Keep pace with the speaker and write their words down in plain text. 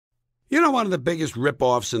You know one of the biggest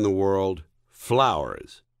rip-offs in the world?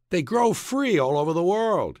 Flowers. They grow free all over the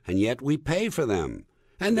world, and yet we pay for them.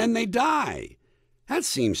 And then they die. That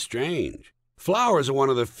seems strange. Flowers are one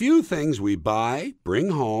of the few things we buy, bring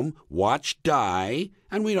home, watch die,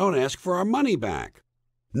 and we don't ask for our money back.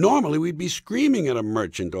 Normally we'd be screaming at a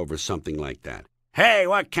merchant over something like that. Hey,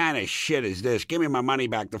 what kind of shit is this? Give me my money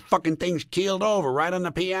back. The fucking thing's keeled over right on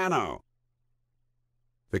the piano.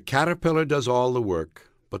 The caterpillar does all the work,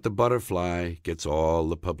 but the butterfly gets all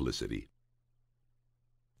the publicity.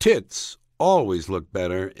 Tits always look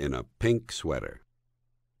better in a pink sweater.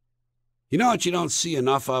 You know what you don't see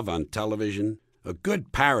enough of on television? A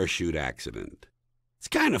good parachute accident. It's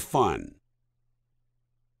kind of fun.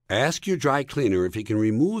 Ask your dry cleaner if he can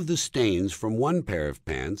remove the stains from one pair of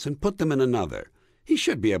pants and put them in another. He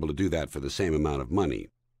should be able to do that for the same amount of money.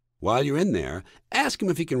 While you're in there, ask him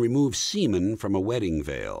if he can remove semen from a wedding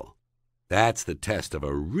veil. That's the test of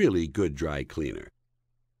a really good dry cleaner.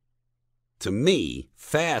 To me,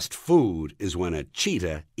 fast food is when a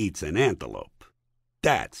cheetah eats an antelope.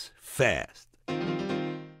 That's fast.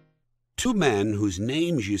 Two men whose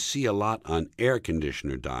names you see a lot on air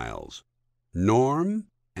conditioner dials. Norm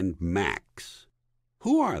and Max.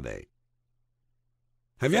 Who are they?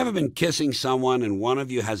 Have you ever been kissing someone and one of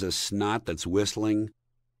you has a snot that's whistling?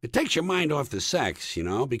 It takes your mind off the sex,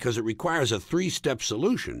 because it requires a three-step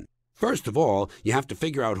solution. First of all, you have to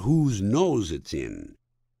figure out whose nose it's in.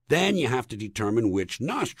 Then you have to determine which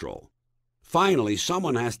nostril. Finally,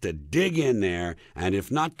 someone has to dig in there and,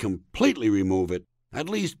 if not completely remove it, at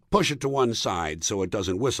least push it to one side so it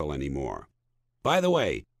doesn't whistle anymore. By the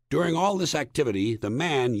way, during all this activity, the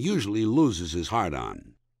man usually loses his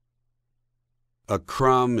heart-on. A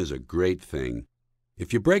crumb is a great thing.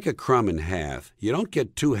 If you break a crumb in half, you don't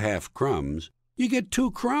get 2 half crumbs, you get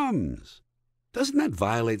 2 crumbs. Doesn't that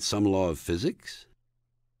violate some law of physics?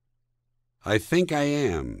 I think I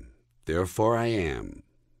am, therefore I am.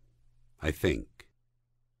 I think.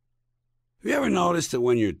 Have you ever noticed that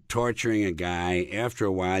when you're torturing a guy, after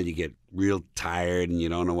a while you get real tired and you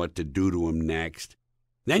don't know what to do to him next?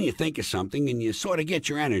 Then you think of something and you sort of get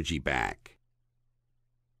your energy back.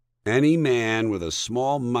 Any man with a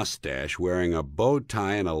small mustache wearing a bow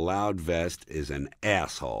tie and a loud vest is an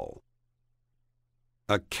asshole.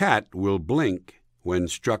 A cat will blink when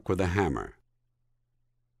struck with a hammer.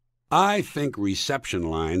 I think reception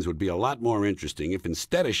lines would be a lot more interesting if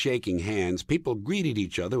instead of shaking hands, people greeted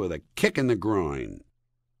each other with a kick in the groin.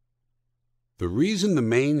 The reason the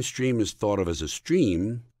mainstream is thought of as a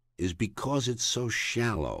stream is because it's so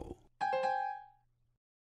shallow.